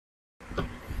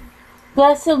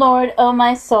Bless the Lord, O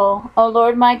my soul. O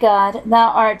Lord my God, thou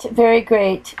art very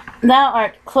great. Thou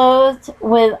art clothed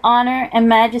with honor and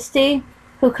majesty,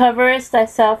 who coverest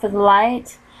thyself with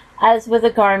light as with a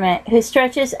garment, who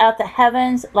stretchest out the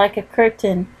heavens like a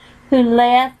curtain, who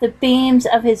layeth the beams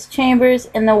of his chambers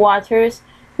in the waters,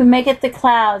 who maketh the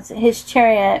clouds his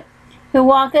chariot, who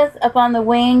walketh upon the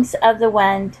wings of the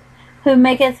wind, who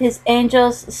maketh his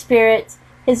angels spirits,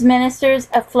 his ministers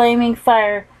a flaming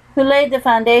fire, who laid the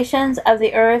foundations of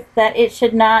the earth, that it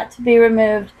should not be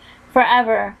removed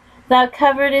forever. Thou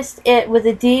coveredst it with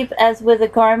the deep as with a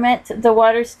garment. The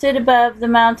waters stood above the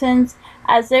mountains.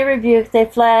 As they rebuked, they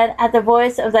fled. At the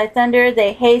voice of thy thunder,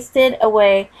 they hasted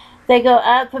away. They go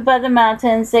up by the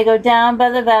mountains, they go down by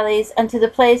the valleys, unto the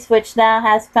place which thou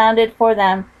hast founded for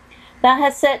them. Thou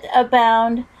hast set a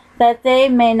bound, that they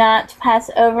may not pass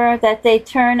over, that they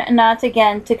turn not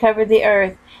again to cover the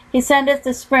earth. He sendeth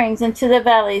the springs into the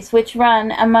valleys, which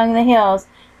run among the hills.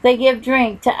 They give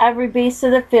drink to every beast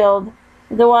of the field.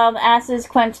 The wild asses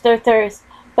quench their thirst.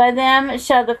 By them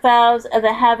shall the fowls of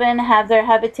the heaven have their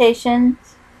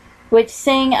habitations, which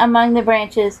sing among the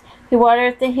branches. He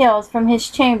watereth the hills from his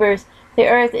chambers. The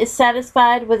earth is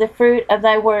satisfied with the fruit of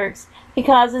thy works. He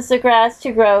causes the grass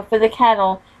to grow for the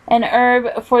cattle, and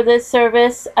herb for the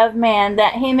service of man,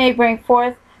 that he may bring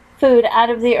forth food out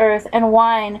of the earth, and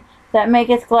wine that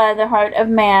maketh glad the heart of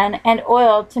man, and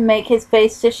oil to make his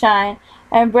face to shine,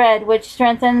 and bread which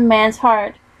strengtheneth man's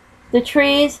heart. The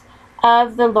trees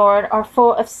of the Lord are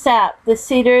full of sap, the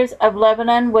cedars of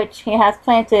Lebanon which he hath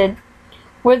planted.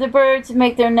 Where the birds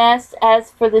make their nest,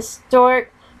 as for the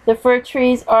stork, the fir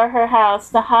trees are her house.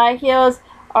 The high hills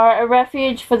are a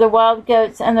refuge for the wild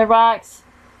goats, and the rocks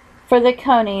for the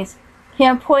conies. He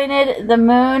appointed the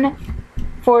moon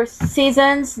for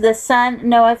seasons, the sun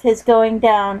knoweth his going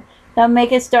down. Thou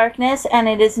makest darkness, and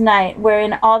it is night,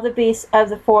 wherein all the beasts of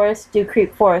the forest do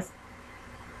creep forth.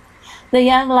 The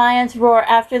young lions roar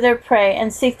after their prey,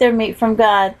 and seek their meat from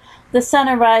God. The sun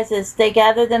arises, they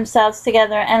gather themselves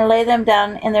together, and lay them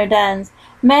down in their dens.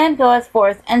 Man goeth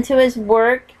forth unto his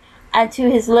work, and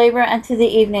to his labor unto the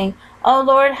evening. O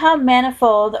Lord, how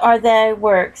manifold are thy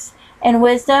works! In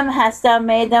wisdom hast thou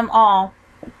made them all.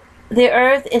 The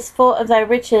earth is full of thy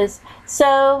riches.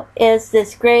 So is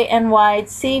this great and wide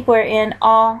sea, wherein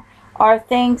all are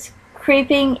things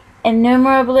creeping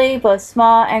innumerably, both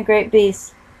small and great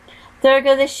beasts. There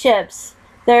go the ships.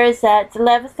 There is that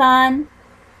Leviathan,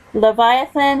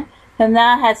 whom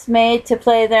thou hast made to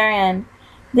play therein.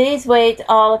 These wait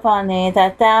all upon thee,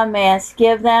 that thou mayest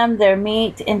give them their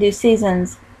meat in due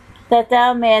seasons. That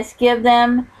thou mayest give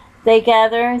them, they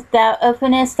gather. Thou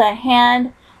openest thy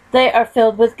hand, they are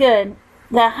filled with good.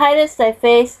 Thou hidest thy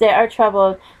face, they are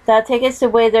troubled. Thou takest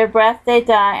away their breath, they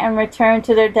die, and return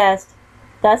to their dust.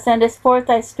 Thou sendest forth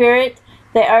thy spirit,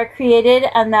 they are created,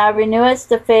 and thou renewest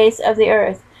the face of the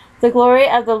earth. The glory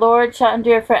of the Lord shall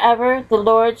endure forever. The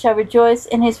Lord shall rejoice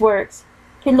in his works.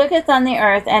 He looketh on the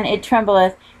earth, and it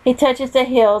trembleth. He toucheth the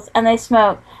hills, and they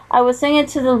smoke. I will sing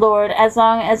unto the Lord as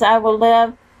long as I will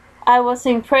live. I will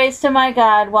sing praise to my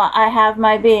God while I have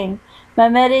my being. My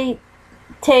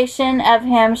meditation of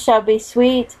him shall be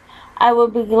sweet. I will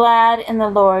be glad in the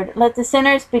Lord. Let the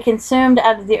sinners be consumed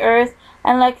out of the earth,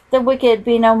 and let the wicked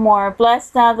be no more. Bless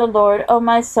thou the Lord, O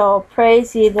my soul.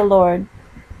 Praise ye the Lord.